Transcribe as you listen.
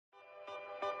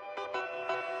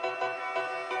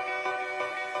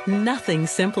Nothing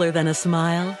simpler than a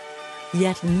smile,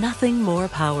 yet nothing more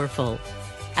powerful.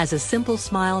 As a simple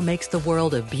smile makes the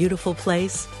world a beautiful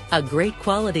place, a great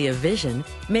quality of vision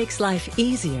makes life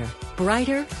easier,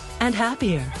 brighter, and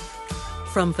happier.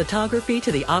 From photography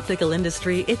to the optical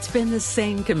industry, it's been the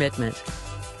same commitment.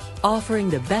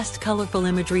 Offering the best colorful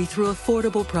imagery through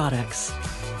affordable products.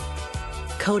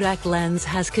 Kodak lens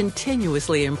has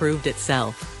continuously improved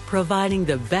itself, providing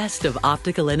the best of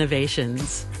optical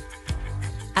innovations.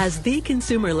 As the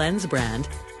consumer lens brand,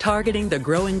 targeting the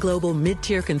growing global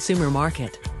mid-tier consumer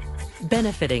market,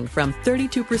 benefiting from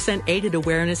 32% aided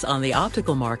awareness on the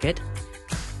optical market,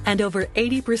 and over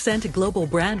 80% global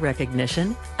brand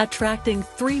recognition, attracting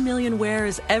 3 million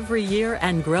wearers every year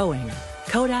and growing.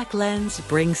 Kodak lens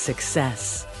brings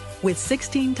success. With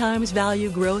 16 times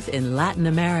value growth in Latin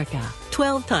America,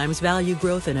 12 times value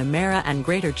growth in America and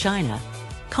Greater China,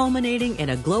 culminating in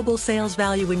a global sales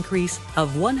value increase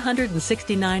of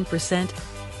 169%.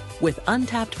 With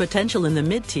untapped potential in the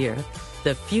mid-tier,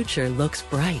 the future looks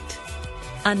bright.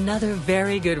 Another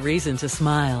very good reason to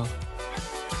smile.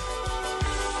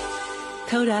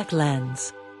 Kodak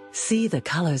lens. See the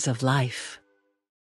colors of life.